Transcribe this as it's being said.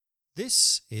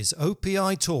This is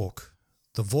OPI Talk,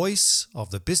 the voice of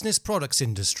the business products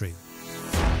industry.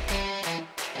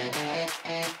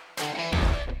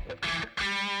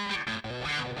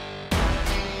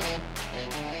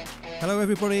 Hello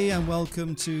everybody and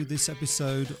welcome to this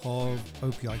episode of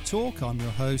OPI Talk. I'm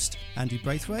your host Andy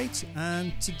Braithwaite,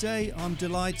 and today I'm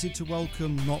delighted to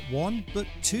welcome not one but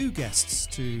two guests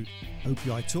to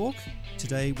OPI Talk.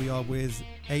 Today we are with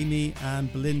Amy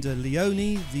and Belinda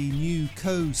Leone, the new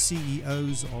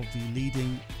co-CEOs of the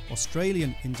leading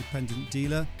Australian independent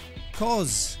dealer,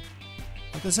 COS.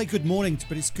 I'm going to say good morning,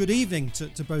 but it's good evening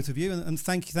to both of you, and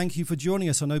thank you for joining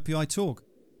us on OPI Talk.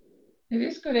 It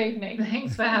is good evening.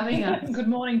 Thanks for having us. Good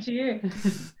morning to you.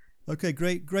 Okay,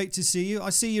 great to see you.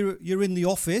 I see you're in the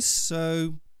office,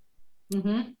 so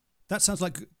that sounds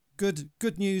like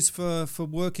good news for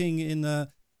working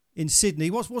in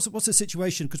Sydney. What's the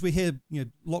situation? Because we hear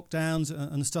lockdowns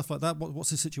and stuff like that. What's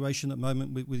the situation at the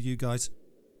moment with you guys?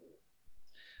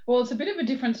 Well, it's a bit of a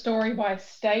different story by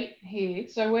state here.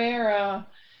 So we're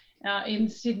in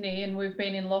Sydney, and we've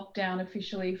been in lockdown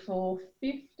officially for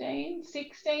 16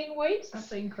 weeks. That's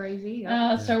been crazy.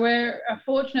 So we're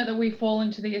fortunate that we fall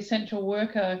into the essential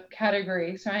worker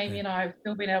category. So Amy and I have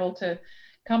still been able to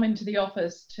come into the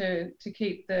office to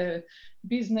keep the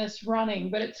business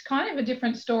running, but it's kind of a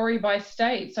different story by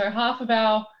state. So half of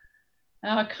our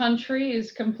country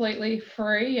is completely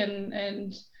free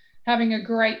and having a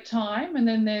great time, and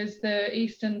then there's the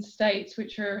eastern states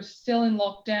which are still in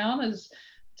lockdown as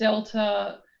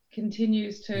Delta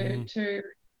continues to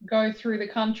go through the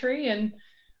country, and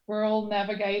we're all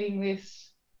navigating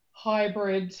this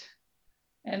hybrid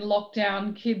and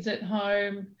lockdown, kids at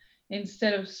home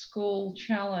instead of school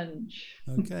challenge.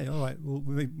 Okay, all right. Well,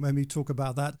 maybe talk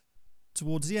about that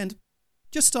towards the end.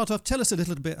 Just start off, tell us a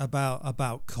little bit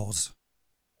about COS.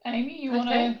 Amy, you want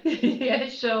to? Yeah,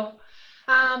 sure.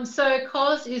 So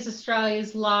COS is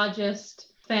Australia's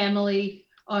largest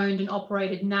family-owned and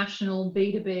operated national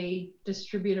B2B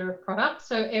distributor of products.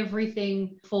 So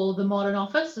everything for the modern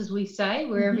office, as we say,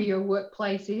 wherever your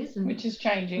workplace is. And which is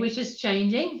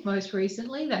changing most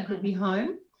recently. That could be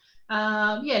home.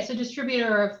 So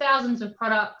distributor of thousands of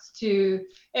products to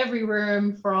every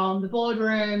room, from the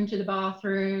boardroom to the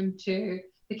bathroom to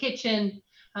the kitchen,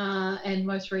 and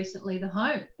most recently the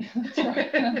home. That's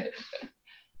right.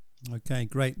 Okay,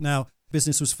 great. Now,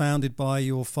 business was founded by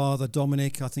your father,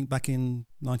 Dominic, I think back in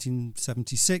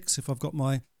 1976, if I've got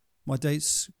my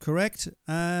dates correct,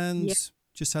 and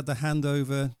just had the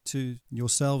handover to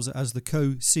yourselves as the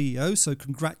co-CEO. So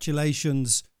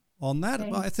congratulations on that.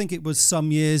 Thanks. I think it was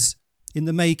some years in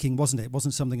the making, wasn't it? It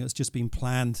wasn't something that's just been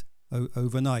planned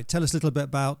overnight. Tell us a little bit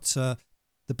about the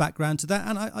background to that.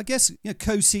 And I guess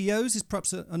co-CEOs is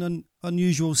perhaps an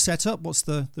unusual setup. What's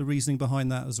the reasoning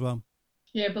behind that as well?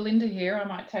 Yeah, Belinda here. I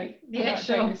might take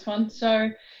Sure. this one.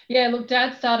 So, look,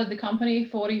 Dad started the company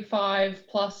 45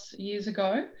 plus years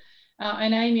ago.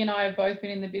 And Amy and I have both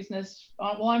been in the business.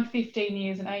 Well, I'm 15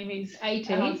 years and Amy's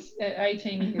 18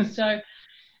 years. So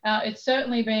it's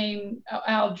certainly been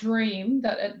our dream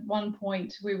that at one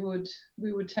point we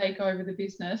would take over the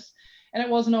business. And it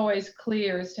wasn't always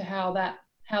clear as to how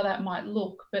that might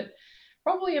look. But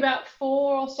probably about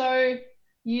 4 or so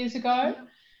years ago,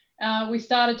 we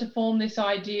started to form this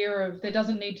idea of there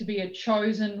doesn't need to be a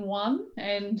chosen one,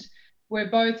 and we're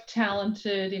both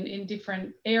talented in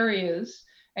different areas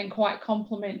and quite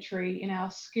complementary in our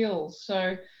skills.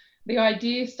 So the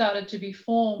idea started to be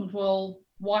formed, well,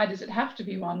 why does it have to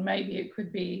be one? Maybe it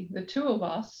could be the two of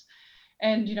us.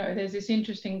 And, there's this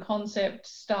interesting concept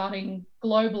starting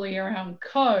globally around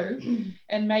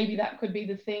and maybe that could be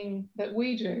the thing that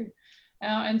we do.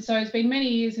 And so it's been many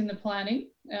years in the planning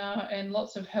and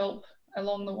lots of help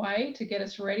along the way to get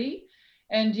us ready.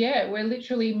 And we're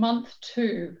literally month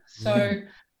 2. So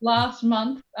last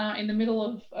month, in the middle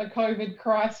of a COVID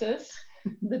crisis,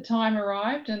 the time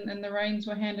arrived and the reins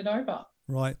were handed over.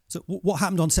 Right. So what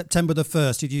happened on September the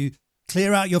 1st? Did you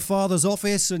clear out your father's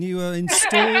office and you were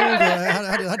installed?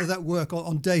 How did that work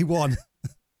on day one?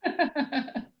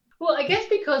 Well, I guess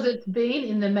because it's been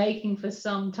in the making for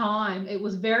some time, it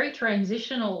was very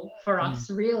transitional for us,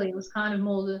 really. It was kind of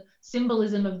more the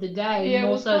symbolism of the day. Yeah, it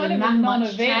was kind of a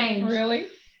non-event, really.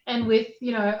 And with,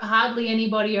 hardly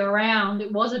anybody around,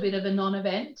 it was a bit of a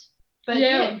non-event. But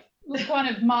it was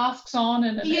kind of masks on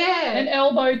and an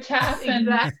elbow tap.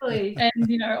 Exactly.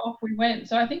 And off we went.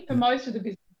 So I think for most of the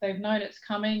business, they've known it's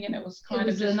coming, and it was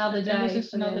just another day. It was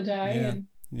just another day.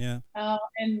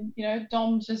 And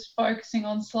Dom's just focusing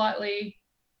on slightly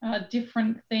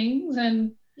different things,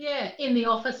 and in the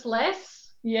office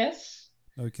less. Yes.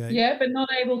 Okay. Yeah, but not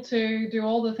able to do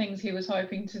all the things he was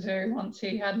hoping to do once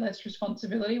he had less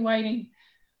responsibility,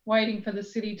 waiting for the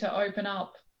city to open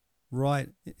up. Right.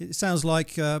 It sounds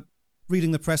like,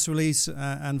 reading the press release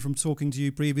and from talking to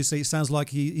you previously, it sounds like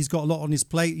he's got a lot on his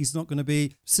plate. He's not going to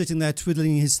be sitting there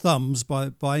twiddling his thumbs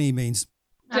by any means.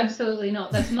 Absolutely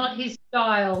not. That's not his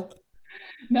style.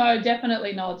 No,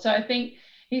 definitely not. So I think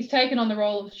he's taken on the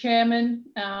role of chairman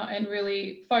and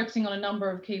really focusing on a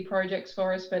number of key projects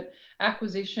for us, but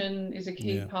acquisition is a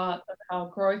key part of our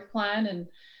growth plan.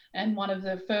 And one of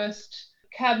the first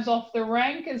cabs off the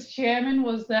rank as chairman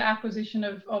was the acquisition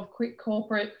of Quick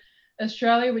Corporate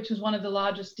Australia, which was one of the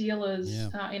largest dealers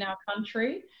in our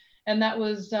country. And that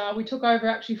was, we took over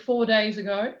actually 4 days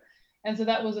ago. And so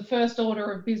that was the first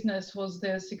order of business, was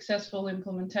the successful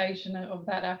implementation of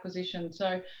that acquisition.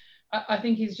 So I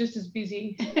think he's just as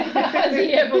busy as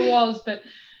he ever was, but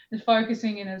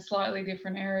focusing in a slightly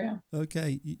different area.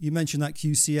 Okay. You mentioned that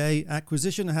QCA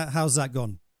acquisition. How's that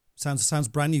gone? Sounds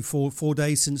brand new. 4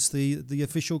 days since the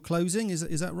official closing.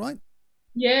 Is that right?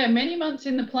 Yeah, many months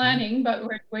in the planning, but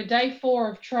we're day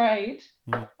 4 of trade.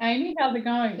 Amy, how's it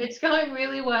going? It's going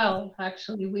really well,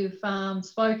 actually. We've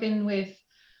spoken with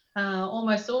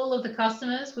almost all of the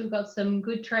customers. We've got some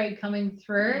good trade coming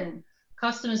through.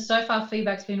 Customers, so far,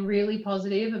 feedback's been really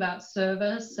positive about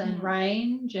service and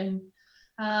range. And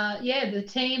the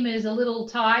team is a little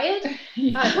tired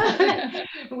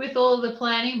with all the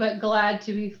planning, but glad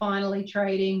to be finally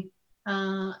trading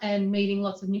and meeting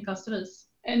lots of new customers.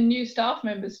 And new staff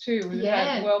members too. We've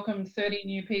had welcomed 30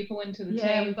 new people into the team.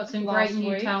 Yeah, we've got some great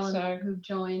new talent who've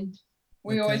joined.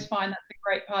 We always find that's a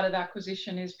great part of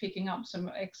acquisition, is picking up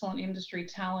some excellent industry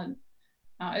talent.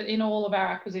 In all of our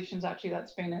acquisitions, actually,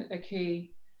 that's been a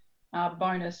key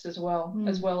bonus as well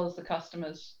as the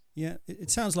customers. Yeah, it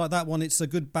sounds like that one. It's a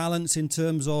good balance in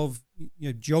terms of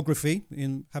geography,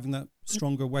 in having that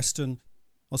stronger Western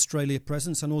Australia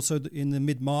presence, and also in the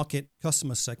mid-market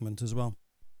customer segment as well.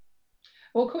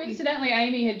 Well, coincidentally,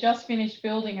 Amy had just finished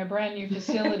building a brand new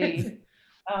facility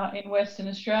in Western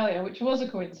Australia, which was a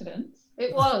coincidence.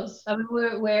 It was. I mean,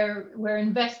 we're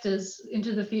investors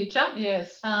into the future.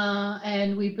 Yes.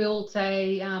 And we built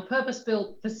a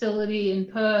purpose-built facility in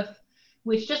Perth,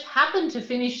 which just happened to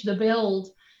finish the build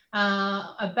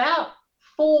about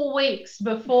 4 weeks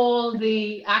before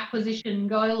the acquisition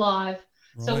go live.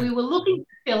 Right. So we were looking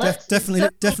to fill it.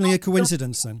 Definitely a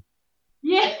coincidence then.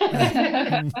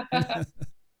 Yeah.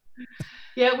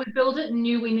 Yeah, we built it and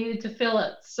knew we needed to fill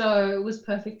it. So it was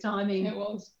perfect timing. It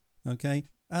was. Okay.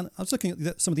 And I was looking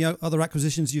at some of the other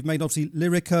acquisitions you've made. Obviously,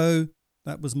 Lyrico,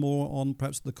 that was more on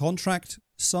perhaps the contract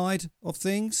side of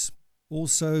things.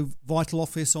 Also, Vital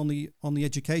Office on the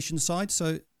education side.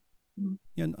 So,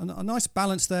 a nice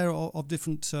balance there of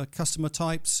different customer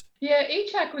types. Yeah,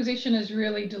 each acquisition has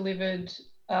really delivered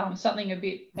something a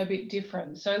bit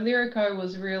different. So, Lyrico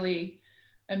was really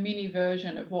a mini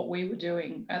version of what we were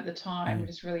doing at the time.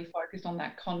 Just really focused on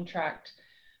that contract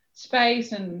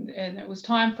space, and it was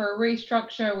time for a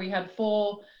restructure. We had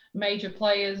 4 major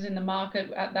players in the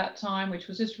market at that time, which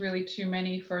was just really too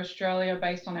many for Australia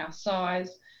based on our size.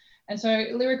 And so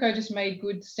Lyrico just made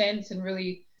good sense and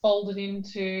really folded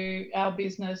into our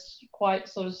business quite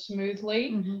sort of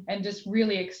smoothly and just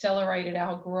really accelerated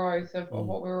our growth of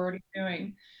what we were already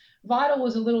doing. Vital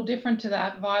was a little different to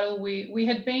that. Vital, we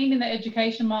had been in the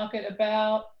education market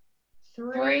about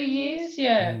 3 years,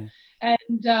 and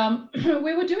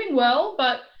we were doing well,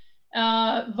 but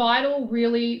Vital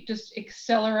really just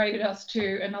accelerated us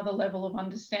to another level of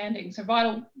understanding. So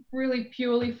Vital really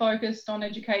purely focused on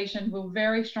education. We were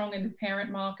very strong in the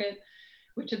parent market,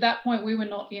 which at that point we were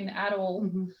not in at all.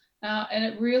 And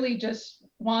it really just,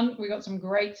 1, we got some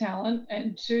great talent,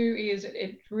 and 2 is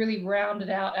it really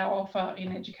rounded out our offer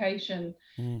in education.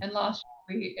 And last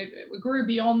year we grew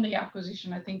beyond the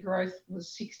acquisition. I think growth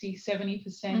was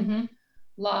 60-70%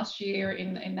 last year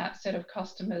in that set of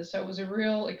customers. So it was a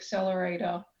real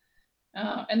accelerator.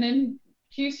 And then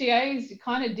QCA is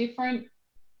kind of different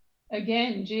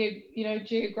again,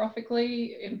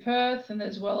 geographically in Perth, and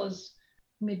as well as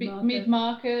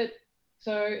mid-market.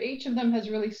 So each of them has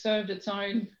really served its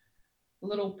own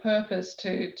little purpose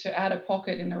to add a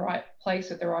pocket in the right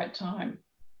place at the right time.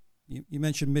 You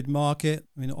mentioned mid-market.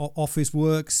 I mean,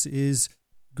 Officeworks is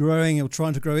growing or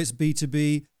trying to grow its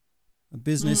B2B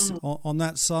business on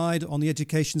that side. On the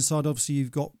education side, obviously,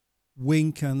 you've got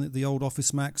Wink and the old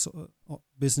Office Max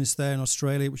business there in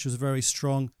Australia, which was very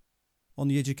strong on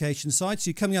the education side. So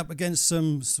you're coming up against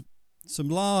some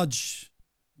large,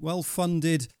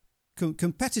 well-funded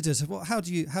competitors. How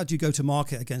do you go to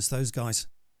market against those guys?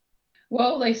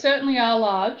 Well, they certainly are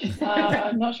large.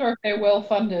 I'm not sure if they're well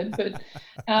funded, but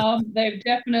they've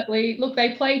definitely, look,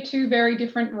 they play two very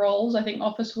different roles. I think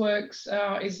Officeworks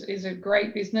is a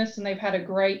great business, and they've had a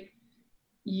great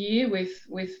year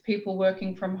with people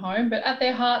working from home. But at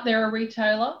their heart, they're a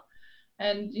retailer,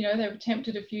 and they've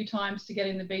attempted a few times to get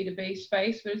in the B2B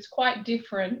space, but it's quite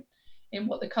different in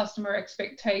what the customer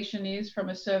expectation is from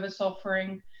a service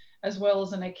offering, as well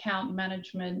as an account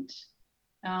management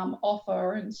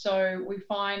offer. And so we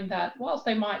find that whilst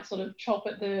they might sort of chop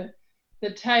at the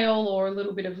tail or a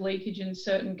little bit of leakage in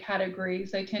certain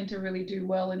categories, they tend to really do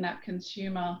well in that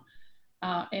consumer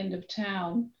end of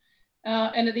town.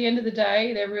 And at the end of the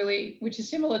day, they're really, which is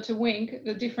similar to Wink,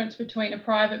 the difference between a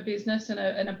private business and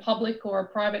a public or a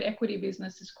private equity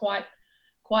business is quite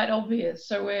obvious.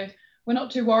 So we're not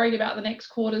too worried about the next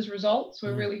quarter's results.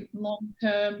 We're really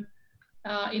long-term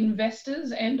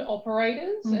investors and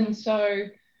operators, and so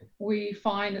we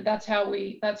find that that's how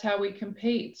we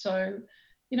compete. So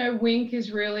Wink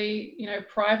is really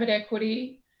private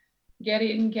equity, get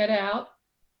in, get out,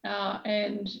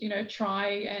 and try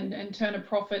and turn a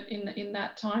profit in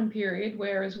that time period,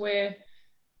 whereas we're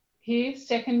here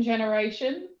second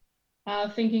generation,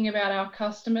 thinking about our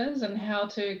customers and how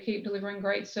to keep delivering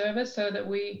great service so that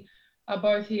we are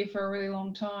both here for a really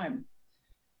long time.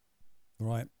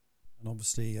 Right. And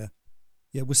obviously,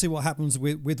 we'll see what happens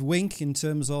with Wink in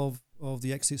terms of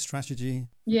the exit strategy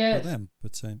for them.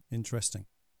 But interesting.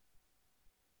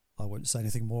 I won't say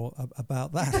anything more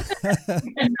about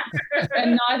that.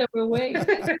 And neither will we.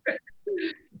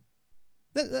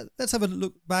 Let's have a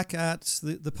look back at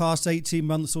the past 18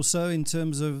 months or so in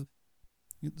terms of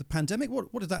the pandemic.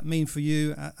 What did that mean for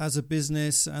you as a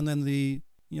business, and then the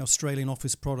Australian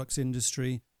office products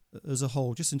industry as a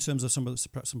whole, just in terms of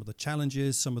perhaps some of the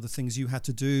challenges, some of the things you had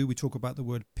to do? We talk about the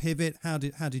word pivot. How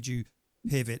did you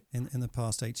pivot in the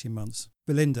past 18 months?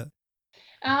 Belinda?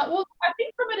 Well, I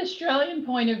think from an Australian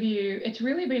point of view, it's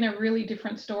really been a really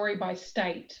different story by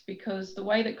state, because the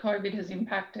way that COVID has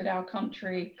impacted our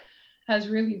country has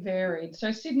really varied.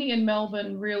 So Sydney and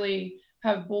Melbourne really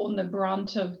have borne the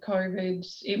brunt of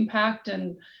COVID's impact,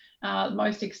 and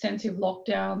most extensive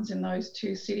lockdowns in those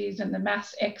two cities, and the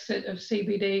mass exit of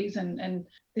CBDs, and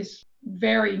this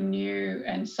very new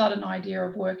and sudden idea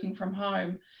of working from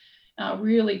home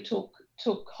really took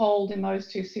hold in those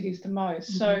two cities the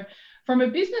most. So from a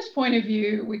business point of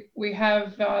view, we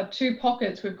have two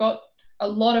pockets. We've got a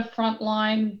lot of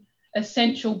frontline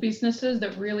essential businesses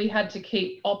that really had to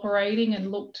keep operating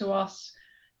and look to us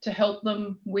to help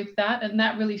them with that. And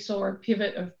that really saw a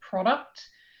pivot of product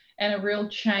and a real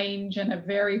change and a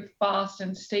very fast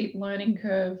and steep learning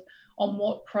curve on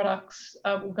what products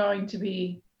were going to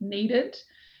be needed.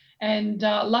 And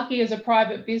lucky as a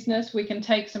private business, we can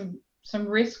take some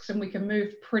risks and we can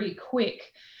move pretty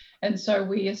quick. And so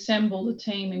we assembled a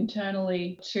team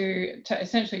internally to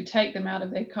essentially take them out of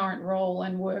their current role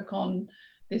and work on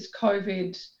this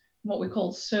COVID, what we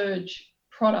call surge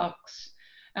products.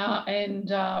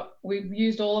 And we've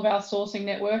used all of our sourcing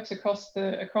networks across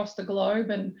the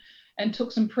globe and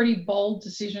took some pretty bold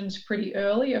decisions pretty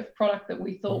early of product that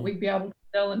we thought we'd be able to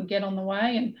sell and get on the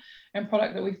way, and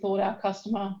product that we thought our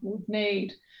customer would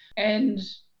need. And,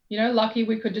 lucky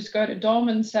we could just go to Dom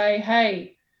and say,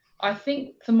 hey, I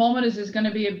think thermometers is going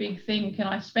to be a big thing. Can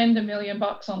I spend $1 million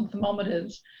on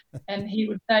thermometers? And he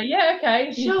would say, yeah,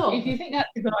 okay, sure. If you think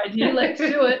that's a good idea, let's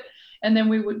do it. And then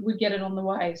we would get it on the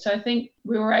way. So I think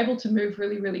we were able to move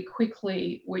really, really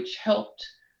quickly, which helped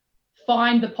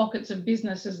find the pockets of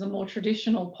business as the more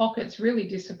traditional pockets really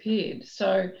disappeared.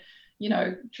 So,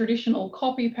 traditional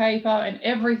copy paper and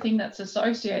everything that's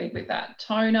associated with that,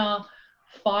 toner,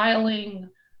 filing,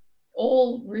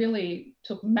 all really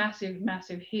took massive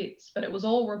hits, but it was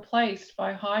all replaced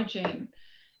by hygiene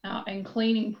and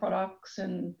cleaning products,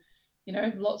 and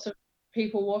lots of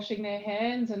people washing their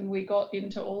hands, and we got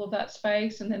into all of that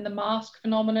space. And then the mask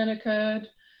phenomenon occurred,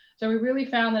 so we really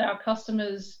found that our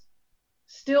customers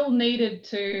still needed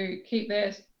to keep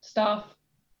their staff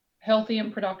healthy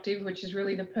and productive, which is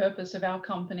really the purpose of our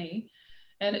company,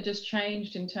 and it just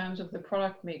changed in terms of the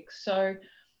product mix. So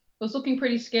it was looking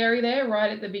pretty scary there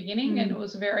right at the beginning, and it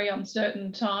was a very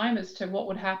uncertain time as to what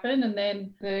would happen. And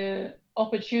then the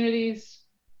opportunities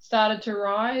started to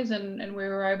rise, and we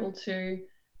were able to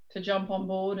jump on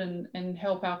board and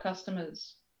help our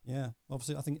customers. Yeah,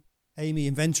 obviously, I think Amy,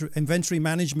 inventory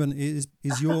management is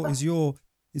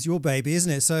your baby,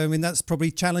 isn't it? So I mean, that's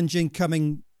probably challenging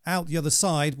coming out the other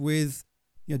side with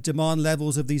demand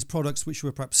levels of these products which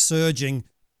were perhaps surging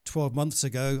 12 months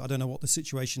ago. I don't know what the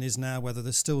situation is now, whether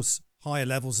there's still higher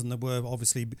levels than there were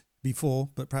obviously before,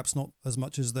 but perhaps not as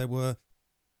much as there were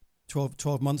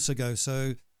 12 months ago.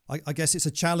 So I guess it's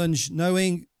a challenge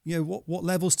knowing, what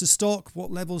levels to stock,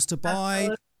 what levels to buy.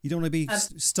 Absolutely. You don't want to be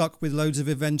stuck with loads of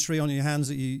inventory on your hands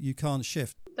that you can't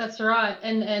shift. That's right.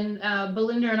 And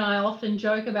Belinda and I often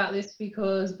joke about this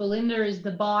because Belinda is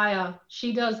the buyer.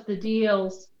 She does the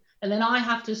deals, and then I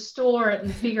have to store it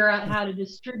and figure out how to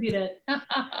distribute it.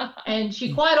 And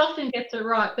she quite often gets it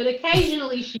right, but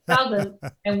occasionally she doesn't.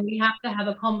 And we have to have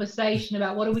a conversation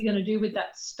about what are we going to do with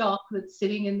that stock that's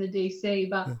sitting in the DC.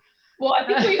 But well, I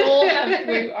think we all have,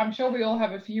 I'm sure we all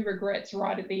have a few regrets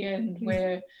right at the end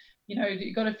where,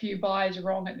 you got a few buys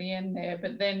wrong at the end there.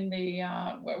 But then we,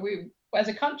 as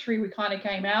a country, we kind of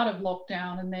came out of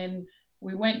lockdown and then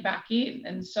we went back in.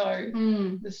 And so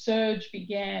the surge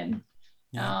began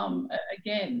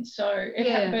again. So,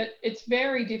 but it's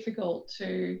very difficult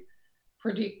to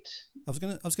predict. I was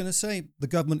going to say the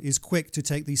government is quick to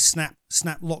take these snap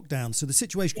lockdowns. So the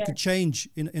situation could change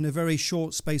in a very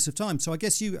short space of time. So I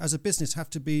guess you as a business have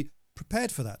to be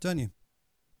prepared for that, don't you?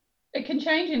 It can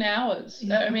change in hours.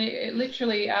 Yeah. I mean,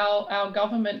 literally our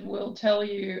government will tell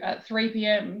you at 3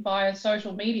 p.m. via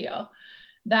social media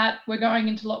that we're going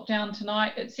into lockdown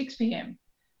tonight at 6 p.m.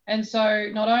 And so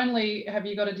not only have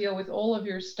you got to deal with all of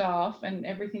your staff and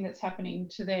everything that's happening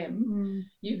to them,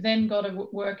 you've then got to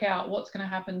work out what's going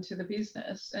to happen to the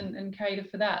business and cater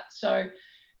for that. So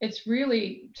it's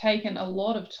really taken a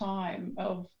lot of time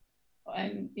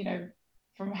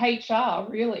from HR,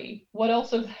 really, what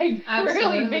else have they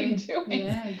really been doing?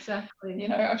 Yeah, exactly.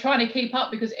 Trying to keep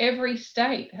up because every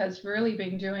state has really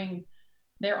been doing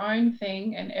their own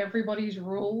thing and everybody's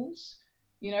rules.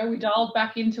 We dialed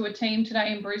back into a team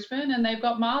today in Brisbane and they've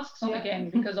got masks on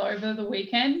again because over the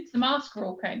weekend, the mask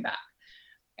rule came back.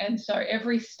 And so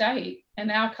every state and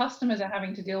our customers are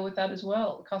having to deal with that as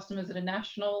well. Customers that are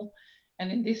national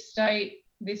and in this state,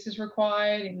 this is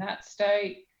required, in that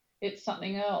state, it's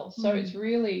something else. So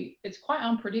it's quite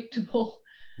unpredictable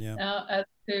as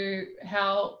to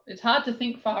how it's hard to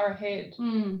think far ahead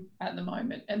at the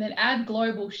moment. And then add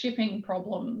global shipping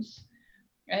problems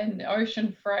and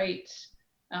ocean freight,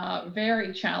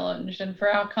 very challenged. And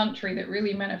for our country that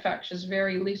really manufactures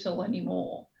very little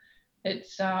anymore,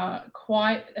 it's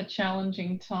quite a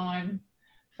challenging time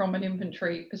from an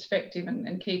inventory perspective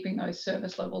and keeping those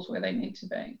service levels where they need to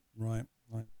be. Right,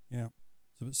 yeah.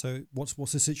 So what's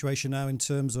the situation now in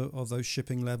terms of those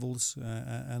shipping levels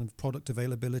and product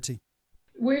availability?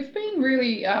 We've been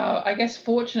really,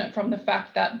 fortunate from the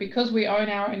fact that because we own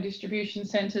our own distribution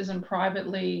centres and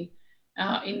privately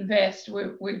invest,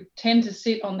 we tend to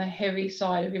sit on the heavy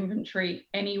side of inventory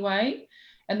anyway.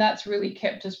 And that's really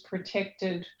kept us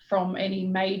protected from any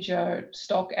major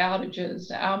stock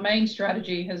outages. Our main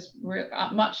strategy has,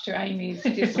 much to Amy's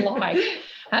dislike,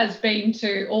 has been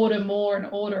to order more and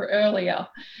order earlier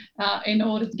in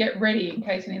order to get ready in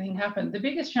case anything happened. The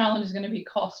biggest challenge is going to be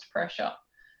cost pressure.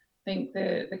 I think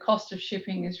the cost of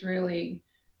shipping is really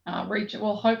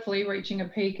hopefully reaching a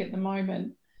peak at the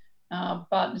moment,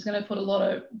 but it's going to put a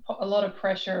lot of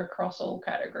pressure across all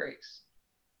categories.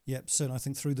 Yep, so I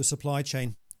think through the supply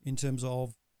chain in terms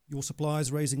of your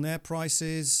suppliers raising their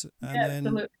prices and then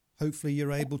absolutely. Hopefully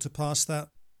you're able to pass that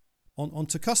on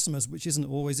to customers, which isn't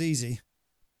always easy.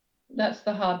 That's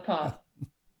the hard part.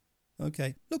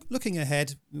 Okay. Looking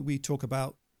ahead, we talk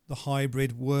about the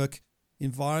hybrid work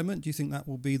environment. Do you think that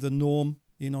will be the norm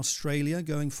in Australia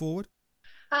going forward?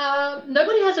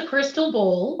 Nobody has a crystal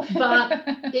ball, but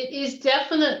it is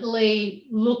definitely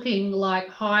looking like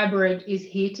hybrid is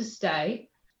here to stay.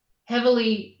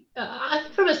 Heavily,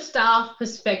 from a staff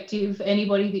perspective,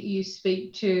 anybody that you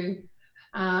speak to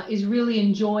is really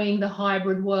enjoying the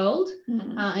hybrid world,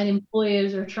 and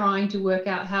employers are trying to work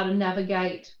out how to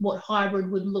navigate what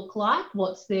hybrid would look like,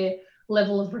 what's their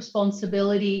level of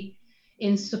responsibility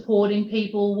in supporting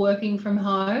people working from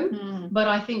home. But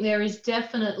I think there is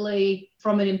definitely,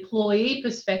 from an employee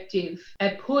perspective,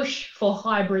 a push for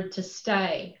hybrid to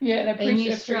stay. Yeah, in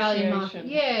the Australian market.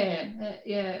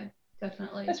 Yeah,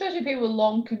 definitely. Especially people with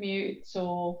long commutes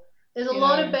there's a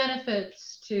lot of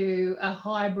benefits to a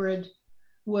hybrid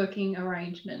working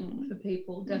arrangement for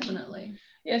people, definitely.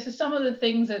 Yeah, so some of the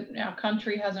things that our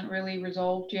country hasn't really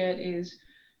resolved yet is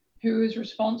who is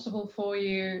responsible for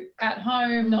you at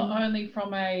home, not only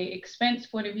from a expense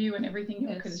point of view and everything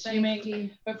you're consuming,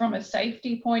 safety. But from a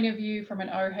safety point of view, from an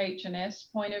OH&S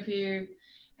point of view.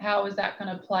 How is that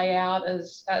going to play out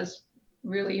as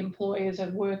really employers are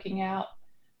working out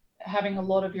having a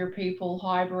lot of your people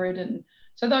hybrid? And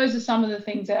so those are some of the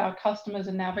things that our customers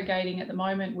are navigating at the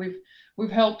moment. We've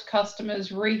helped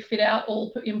customers refit out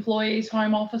all employees'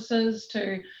 home offices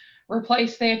to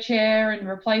replace their chair and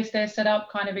replace their setup,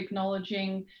 kind of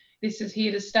acknowledging, this is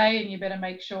here to stay, and you better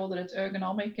make sure that it's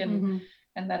ergonomic and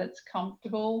that it's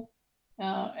comfortable.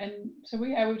 And so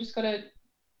we've just got to,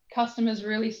 customers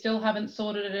really still haven't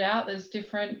sorted it out. There's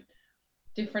different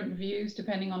views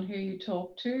depending on who you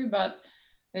talk to, but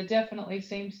there definitely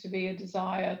seems to be a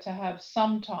desire to have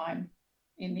some time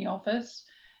in the office.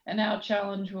 And our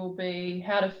challenge will be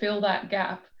how to fill that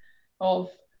gap of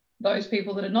those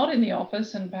people that are not in the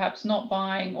office and perhaps not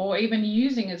buying or even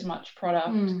using as much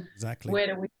product. Exactly. Where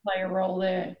do we play a role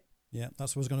there? Yeah,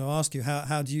 that's what I was going to ask you.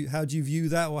 How do you view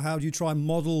that, or how do you try and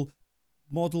model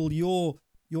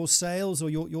your sales or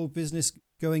your business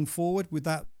going forward with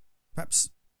that perhaps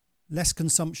less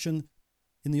consumption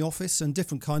in the office and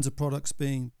different kinds of products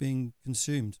being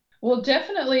consumed? Well,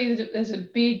 definitely there's a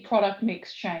big product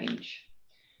mix change.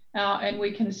 And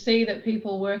we can see that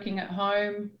people working at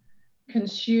home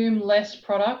consume less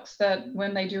products that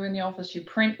when they do in the office. You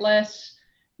print less,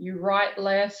 you write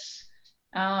less,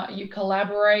 you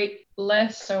collaborate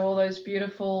less. So all those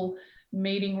beautiful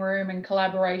meeting room and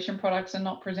collaboration products are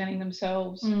not presenting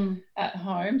themselves at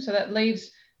home. So that leaves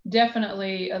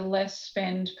definitely a less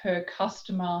spend per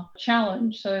customer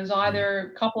challenge. So there's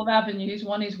either a couple of avenues.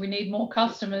 One is we need more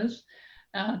customers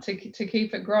to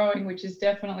keep it growing, which is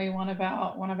definitely one of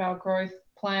our growth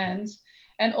plans.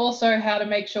 And also how to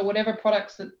make sure whatever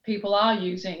products that people are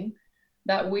using,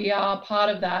 that we are part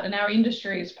of that and our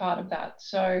industry is part of that.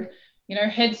 So,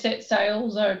 headset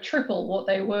sales are triple what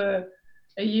they were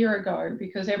a year ago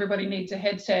because everybody needs a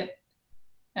headset.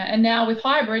 And now with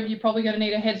hybrid, you're probably going to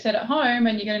need a headset at home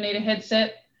and you're going to need a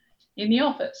headset in the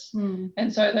office.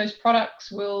 And so those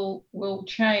products will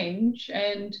change,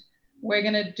 and we're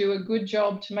going to do a good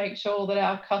job to make sure that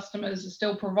our customers are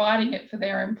still providing it for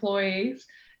their employees,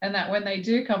 and that when they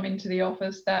do come into the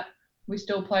office, that we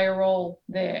still play a role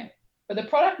there. But the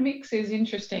product mix is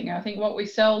interesting. I think what we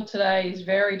sell today is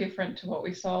very different to what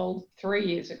we sold 3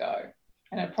 years ago,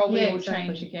 and it probably will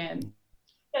change again.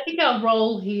 I think our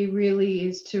role here really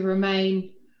is to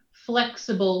remain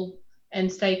flexible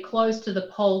and stay close to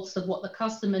the pulse of what the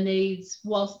customer needs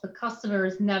whilst the customer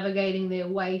is navigating their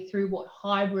way through what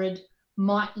hybrid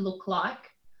might look like,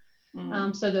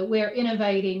 so that we're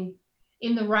innovating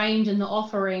in the range and the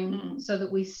offering so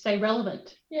that we stay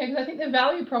relevant. Yeah, because I think the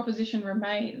value proposition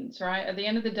remains, right? At the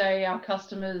end of the day, our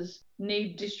customers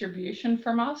need distribution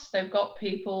from us. They've got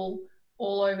people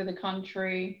all over the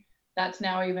country. That's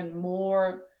now even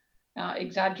more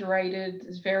exaggerated.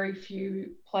 There's very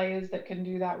few players that can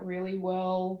do that really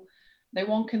well. They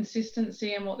want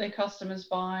consistency in what their customers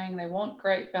buying. They want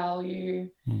great value.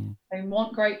 They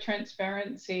want great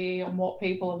transparency on what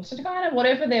people, so kind of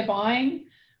whatever they're buying,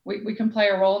 we can play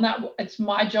a role in that. It's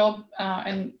my job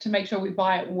and to make sure we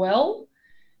buy it well.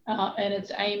 And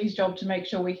it's Amy's job to make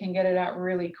sure we can get it out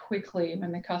really quickly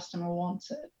when the customer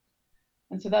wants it.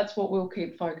 And so that's what we'll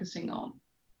keep focusing on.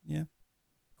 Yeah.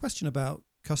 Question about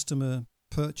customer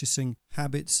purchasing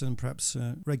habits and perhaps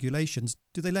regulations.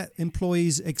 Do they let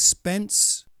employees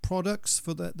expense products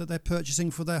that they're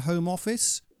purchasing for their home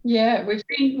office? Yeah, we've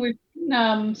seen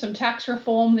some tax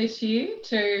reform this year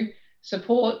to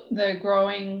support the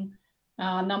growing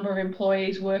number of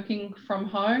employees working from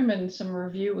home, and some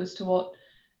review as to what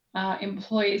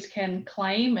employees can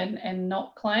claim and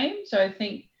not claim. So I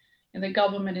think the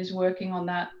government is working on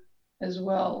that as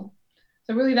well.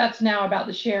 So really that's now about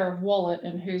the share of wallet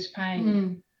and who's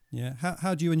paying. Yeah.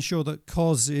 How do you ensure that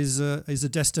COS is a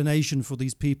destination for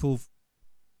these people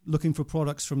looking for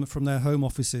products from their home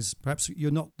offices? Perhaps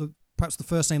you're not perhaps the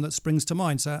first name that springs to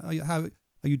mind. So how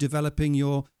are you developing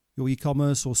your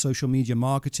e-commerce or social media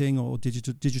marketing or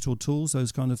digital tools,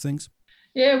 those kind of things?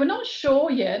 Yeah, we're not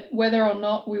sure yet whether or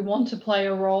not we want to play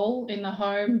a role in the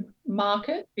home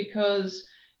market, because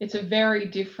it's a very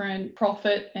different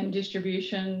profit and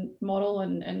distribution model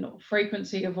and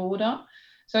frequency of order.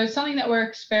 So it's something that we're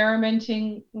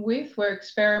experimenting with. We're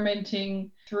experimenting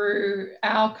through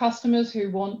our customers who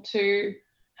want to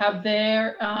have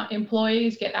their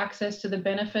employees get access to the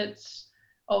benefits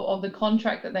of the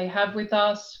contract that they have with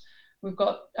us. We've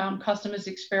got customers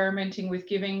experimenting with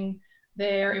giving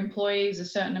their employees a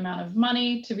certain amount of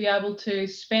money to be able to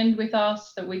spend with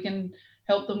us, that we can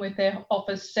help them with their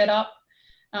office setup.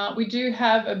 We do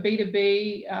have a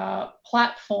B2B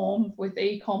platform with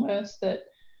e-commerce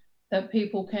that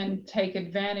people can take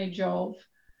advantage of.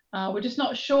 We're just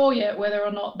not sure yet whether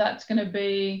or not that's going to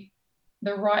be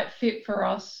the right fit for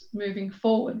us moving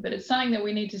forward, but it's something that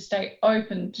we need to stay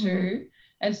open to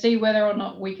and see whether or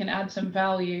not we can add some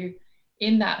value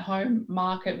in that home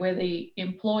market where the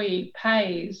employee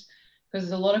pays, because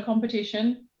there's a lot of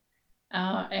competition,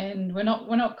 and we're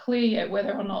not clear yet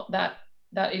whether or not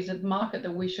that is a market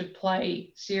that we should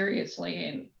play seriously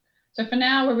in. So for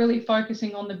now, we're really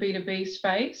focusing on the B2B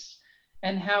space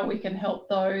and how we can help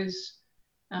those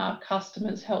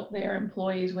customers help their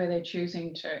employees where they're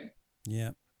choosing to.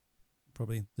 Yeah.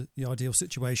 Probably the ideal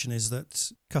situation is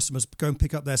that customers go and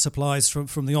pick up their supplies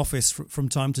from the office from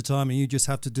time to time, and you just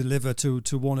have to deliver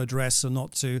to one address and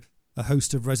not to a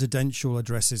host of residential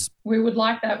addresses. We would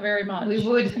like that very much. We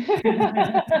would.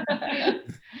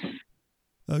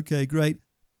 Okay, great.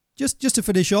 Just to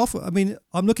finish off, I mean,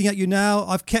 I'm looking at you now.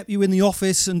 I've kept you in the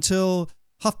office until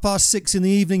 6:30 in the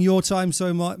evening your time,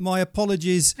 so my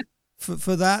apologies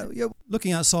for that. You're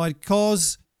looking outside,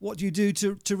 Cos. What do you do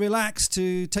to relax,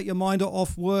 to take your mind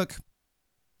off work?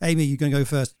 Amy, you're going to go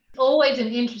first. Always an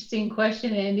interesting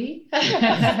question, Andy.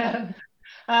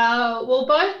 Well,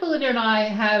 both Belinda and I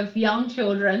have young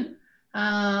children.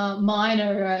 Mine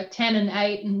are 10 and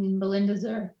 8, and Belinda's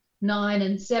are 9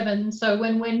 and 7. So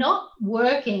when we're not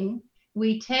working,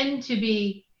 we tend to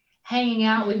be hanging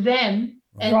out with them.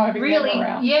 And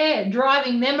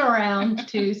driving them around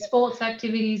to sports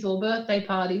activities or birthday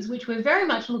parties, which we're very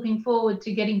much looking forward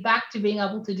to getting back to being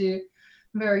able to do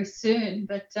very soon.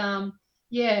 But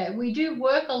we do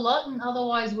work a lot, and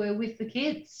otherwise we're with the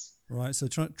kids. Right, so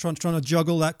trying to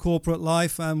juggle that corporate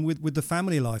life with the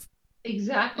family life.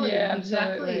 Exactly, yeah,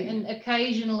 exactly. And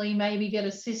occasionally maybe get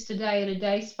a sister day at a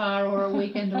day spa or a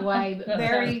weekend away, but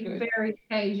very, very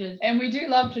occasional. And we do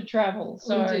love to travel,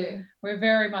 so we're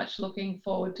very much looking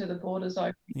forward to the borders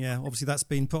opening. Yeah, obviously that's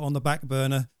been put on the back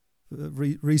burner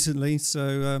recently,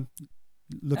 so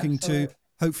looking Absolutely. to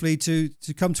hopefully to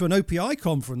come to an OPI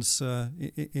conference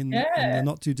in the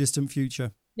not too distant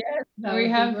future. Yes, we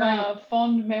have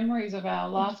fond memories of our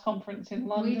last conference in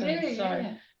London. We do,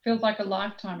 so feels like a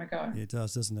lifetime ago. It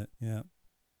does, doesn't it? Yeah.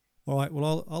 All right.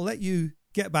 Well, I'll let you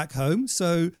get back home.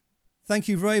 So thank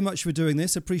you very much for doing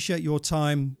this. Appreciate your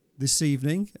time this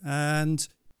evening, and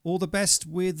all the best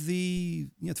with the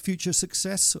future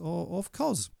success of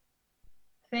Cos.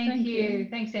 Thank you.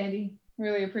 Thanks, Andy.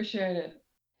 Really appreciate it.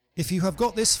 If you have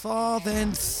got this far,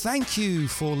 then thank you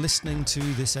for listening to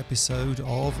this episode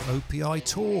of OPI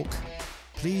Talk.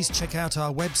 Please check out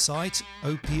our website,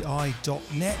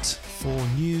 opi.net, for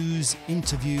news,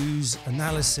 interviews,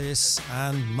 analysis,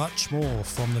 and much more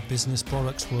from the business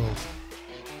products world.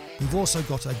 We've also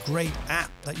got a great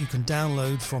app that you can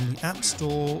download from the App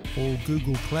Store or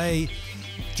Google Play.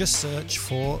 Just search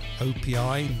for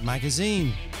OPI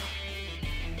Magazine.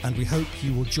 And we hope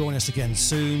you will join us again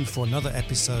soon for another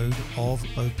episode of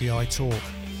OPI Talk.